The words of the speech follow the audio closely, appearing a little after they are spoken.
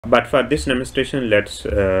but for this demonstration, let's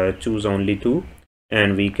choose only 2,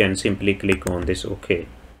 and we can simply click on this OK.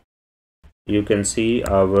 You can see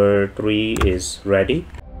our tree is ready.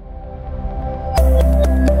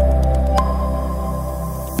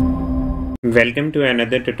 Welcome to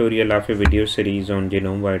another tutorial of a video series on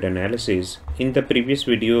genome-wide analysis. In the previous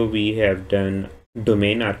video, we have done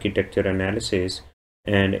domain architecture analysis,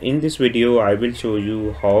 and in this video, I will show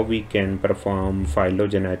you how we can perform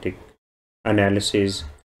phylogenetic analysis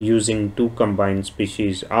using 2 combined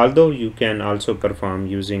species, although you can also perform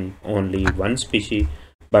using only 1 species.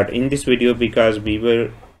 But in this video, because we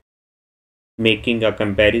were making a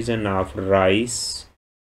comparison of rice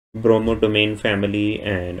bromodomain family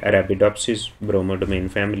and Arabidopsis bromodomain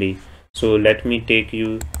family, so let me take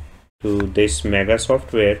you to this mega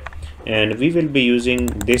software, and we will be using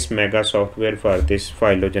this mega software for this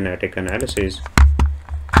phylogenetic analysis.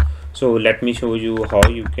 So let me show you how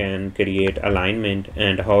you can create alignment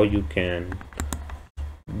and how you can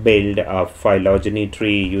build a phylogeny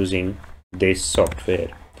tree using this software.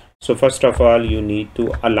 So first of all, you need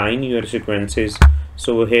to align your sequences.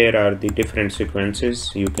 So here are the different sequences.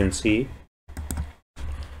 You can see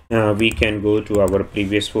we can go to our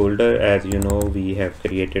previous folder. As you know, we have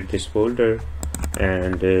created this folder,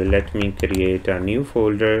 and let me create a new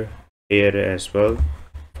folder here as well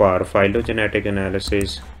for phylogenetic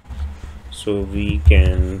analysis. So we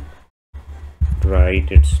can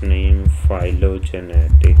write its name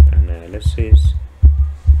phylogenetic analysis.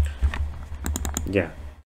 Yeah.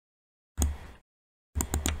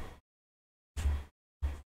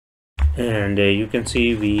 And you can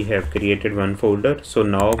see we have created one folder. So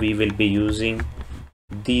now we will be using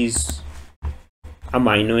these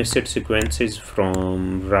amino acid sequences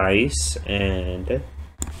from rice and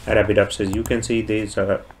Arabidopsis. You can see these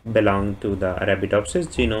belong to the Arabidopsis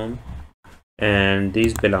genome, and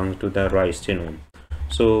these belong to the rice genome.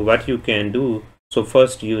 So what you can do, so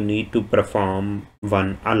first you need to perform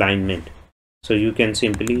one alignment. So you can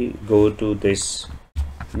simply go to this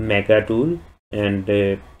mega tool, and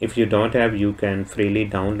if you don't have, you can freely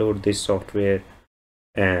download this software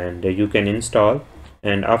and you can install,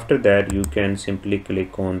 and after that you can simply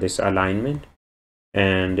click on this alignment,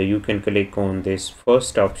 and you can click on this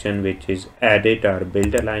first option, which is edit or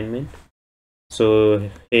build alignment. So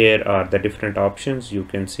here are the different options. You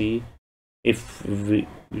can see if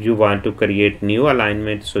you want to create new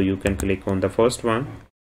alignment, so you can click on the first one,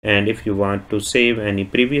 and if you want to save any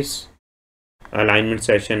previous alignment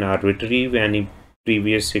session or retrieve any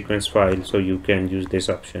previous sequence file, so you can use this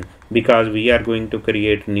option. Because we are going to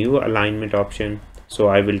create new alignment option, so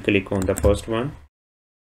I will click on the first one,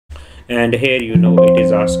 and here it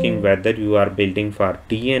is asking whether you are building for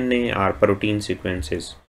DNA or protein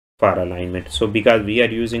sequences for alignment. So because we are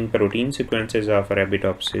using protein sequences of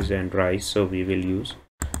Arabidopsis and rice, so we will use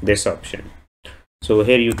this option. So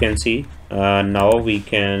here you can see now we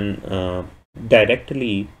can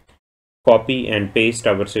directly copy and paste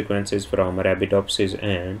our sequences from Arabidopsis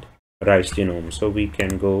and rice genome. So we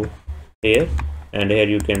can go here, and here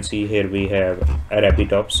you can see here we have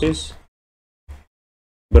Arabidopsis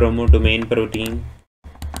bromodomain protein.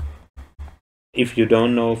 If you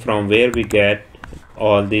don't know from where we get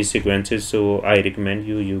all these sequences, so I recommend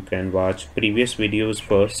you can watch previous videos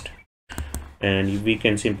first, and we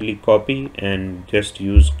can simply copy and just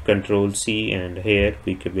use Ctrl+C, and here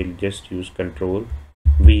we will just use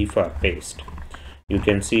Ctrl+V for paste. You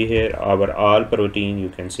can see here our all protein, you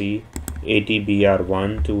can see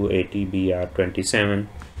ATBR1 to ATBR27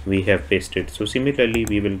 we have pasted. So similarly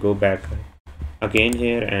we will go back again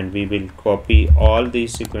here, and we will copy all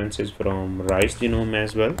these sequences from rice genome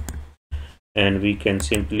as well, and we can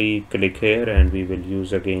simply click here, and we will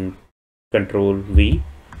use again Ctrl+V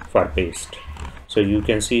for paste. So you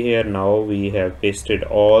can see here now we have pasted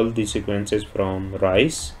all the sequences from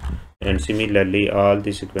rice, and similarly all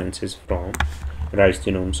the sequences from rice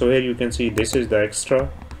genome. So here you can see this is the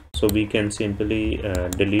extra, so we can simply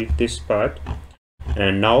delete this part,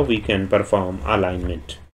 and now we can perform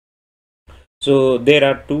alignment. So there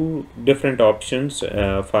are 2 different options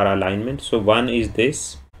for alignment. So one is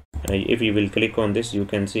this, if you will click on this, you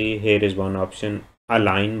can see here is one option,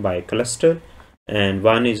 align by cluster, and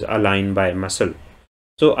one is align by muscle.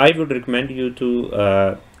 So I would recommend you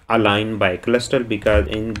to align by cluster, because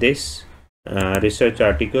in this research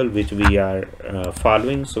article which we are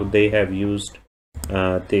following, so they have used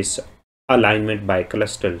this alignment by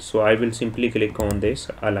cluster. So I will simply click on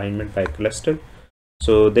this alignment by cluster.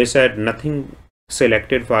 So they said nothing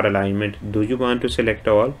selected for alignment. Do you want to select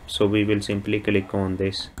all? So we will simply click on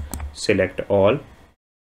this select all.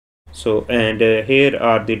 So and here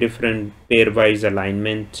are the different pairwise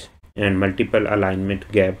alignment and multiple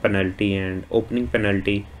alignment, gap penalty and opening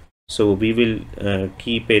penalty. So we will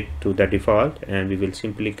keep it to the default, and we will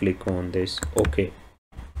simply click on this OK.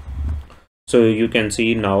 So you can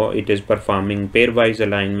see now it is performing pairwise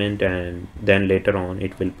alignment, and then later on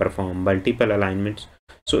it will perform multiple alignments.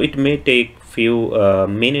 So it may take few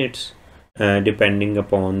minutes depending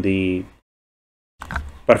upon the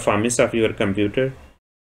performance of your computer.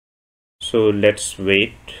 So let's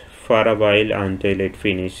wait for a while until it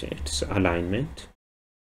finishes its alignment.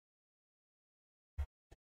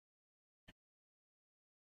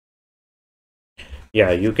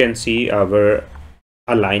 Yeah, you can see our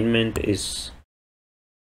alignment is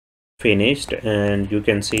finished, and you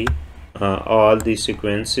can see all the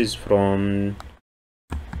sequences from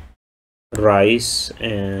rice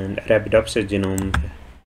and Arabidopsis genome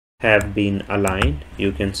have been aligned.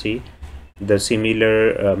 You can see the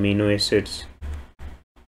similar amino acids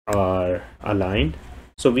are aligned.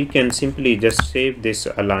 So we can simply just save this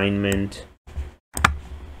alignment.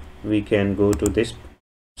 We can go to this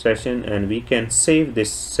session and we can save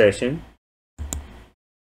this session,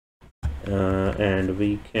 and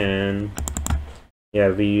we can, yeah,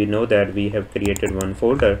 we know that we have created one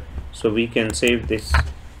folder, so we can save this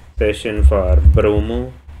session for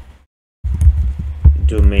bromo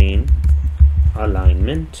domain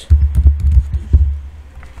alignment.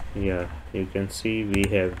 Yeah, you can see we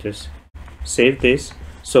have just saved this.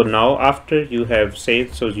 So now after you have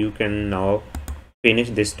saved, so you can now finish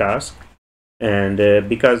this task. And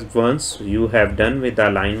because once you have done with the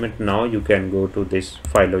alignment, now you can go to this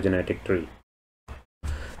phylogenetic tree.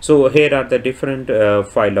 So here are the different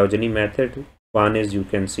phylogeny method. One is, you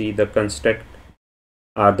can see, the construct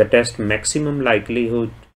or the test maximum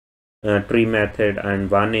likelihood tree method,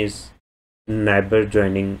 and one is neighbor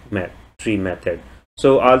joining tree method.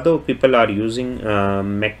 So although people are using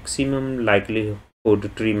maximum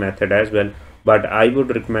likelihood tree method as well, but I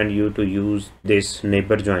would recommend you to use this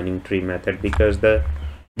neighbor joining tree method, because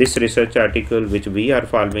this research article which we are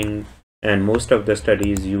following and most of the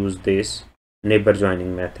studies use this neighbor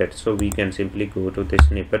joining method. So we can simply go to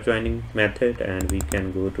this neighbor joining method, and we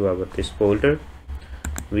can go to our this folder.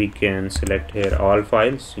 We can select here all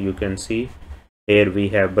files. You can see here we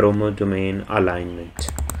have bromo domain alignment.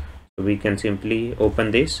 So we can simply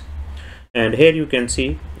open this, and here you can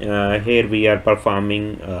see here we are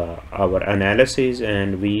performing our analysis,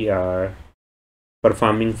 and we are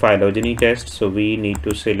performing phylogeny test. So we need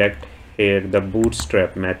to select here the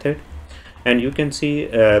bootstrap method, and you can see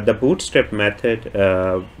the bootstrap method.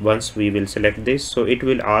 Once we will select this, so it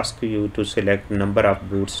will ask you to select number of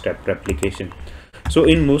bootstrap replication. So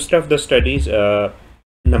in most of the studies,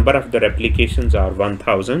 number of the replications are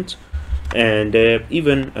 1000, and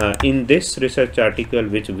even in this research article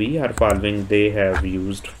which we are following, they have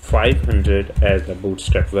used 500 as the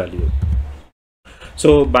bootstrap value.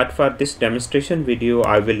 So but for this demonstration video,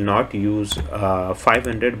 I will not use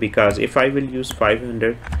 500, because if I will use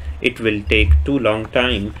 500, it will take too long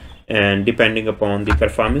time, and depending upon the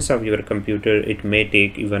performance of your computer, it may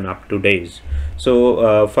take even up to days.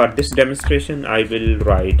 So for this demonstration, I will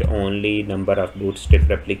write only number of bootstrap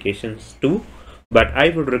replications 2, but I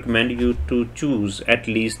would recommend you to choose at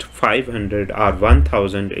least 500 or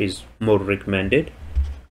 1000 is more recommended.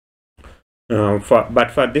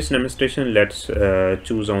 But for this demonstration, let's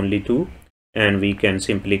choose only 2, and we can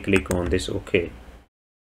simply click on this OK.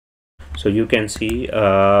 So you can see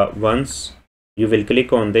once you will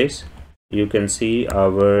click on this, you can see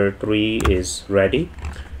our tree is ready.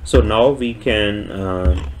 So now we can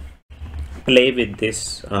play with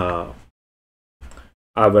this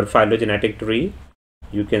our phylogenetic tree.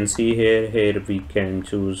 You can see here we can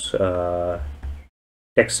choose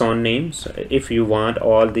taxon names if you want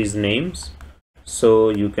all these names. So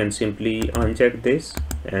you can simply uncheck this,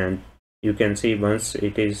 and you can see once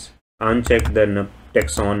it is unchecked, the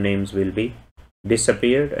taxon names will be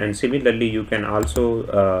disappeared. And similarly, you can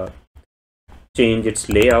also change its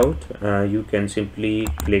layout. You can simply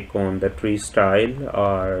click on the tree style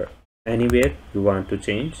or anywhere you want to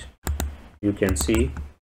change. You can see,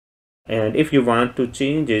 and if you want to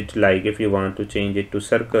change it, like if you want to change it to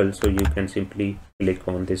circle, so you can simply click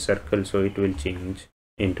on this circle, so it will change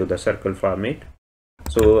into the circle format.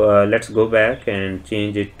 So let's go back and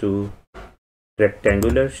change it to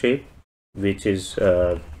rectangular shape, which is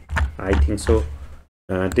I think so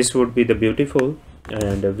this would be the beautiful,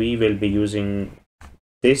 and we will be using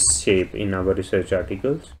this shape in our research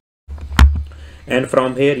articles. And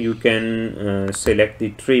from here you can select the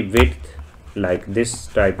tree width, like this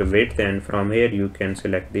type of width, and from here you can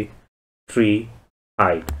select the tree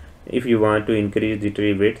height. If you want to increase the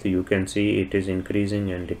tree width, you can see it is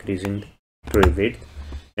increasing and decreasing the tree width.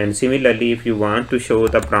 And similarly, if you want to show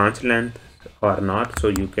the branch length or not, so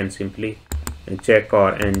you can simply check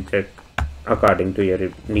or uncheck according to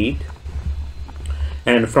your need.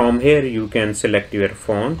 And from here you can select your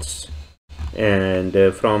fonts, and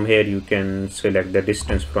from here you can select the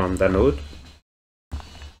distance from the node.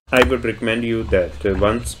 I would recommend you that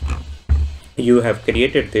once you have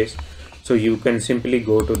created this, so you can simply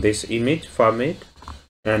go to this image format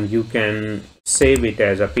and you can save it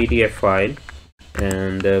as a PDF file.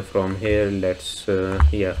 And from here, let's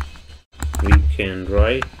we can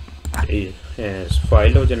write it as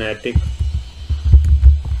phylogenetic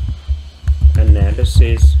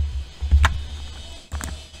analysis,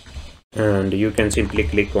 and you can simply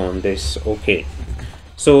click on this OK.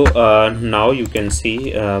 So now you can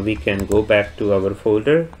see we can go back to our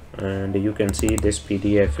folder, and you can see this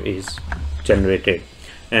PDF is generated,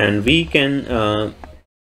 and we can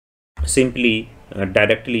simply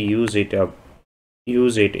directly use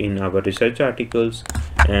it in our research articles.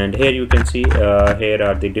 And here you can see here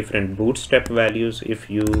are the different bootstrap values. If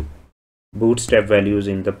you bootstrap values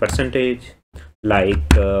in the percentage,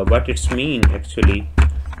 like what it's mean actually,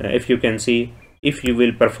 if you can see, if you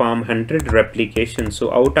will perform 100 replications,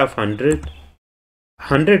 so out of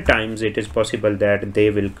 100 times it is possible that they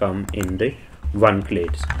will come in the one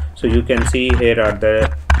clades. So you can see here are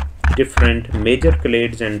the different major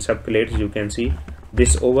clades and subclades. You can see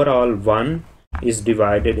this overall one is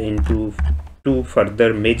divided into two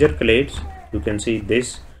further major clades. You can see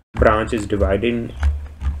this branch is dividing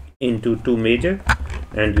into two major,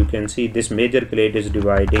 and you can see this major clade is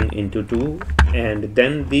dividing into two, and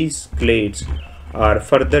then these clades are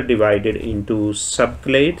further divided into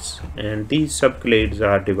subclades, and these subclades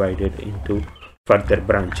are divided into further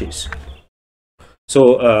branches.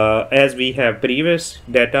 So as we have previous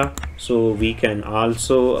data, so we can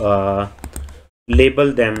also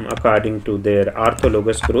label them according to their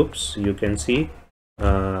orthologous groups. You can see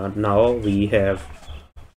now we have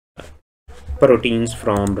proteins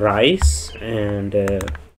from rice and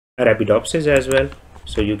Arabidopsis as well.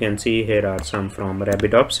 So you can see here are some from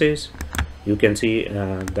Arabidopsis. You can see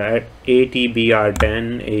that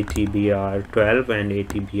ATBR10, ATBR12 and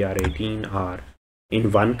ATBR18 are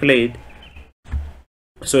in one clade.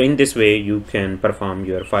 So in this way you can perform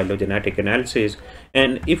your phylogenetic analysis.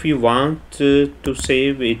 And if you want to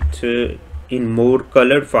save it in more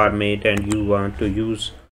colored format and you want to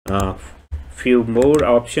use few more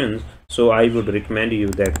options, so I would recommend you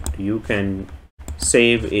that you can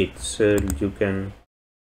save it. So you can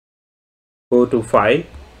go to file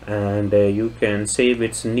and you can save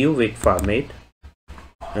its NuVic format,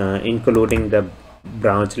 including the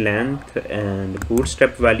branch length and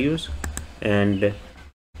bootstrap values, and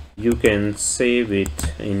you can save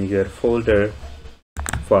it in your folder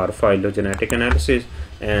for phylogenetic analysis.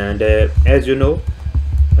 And as you know,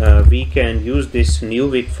 we can use this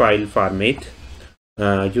NuVic file format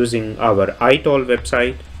using our ITOL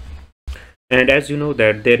website. And as you know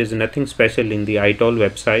that there is nothing special in the ITOL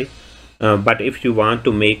website, but if you want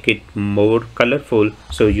to make it more colorful,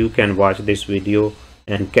 so you can watch this video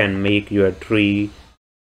and can make your tree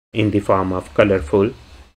in the form of colorful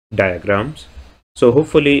diagrams. So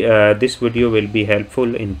hopefully this video will be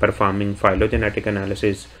helpful in performing phylogenetic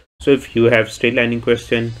analysis. So if you have still any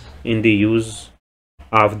question in the use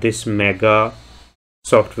of this mega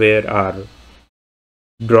software or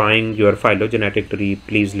drawing your phylogenetic tree,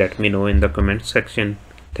 please let me know in the comment section.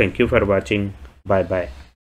 Thank you for watching. Bye bye.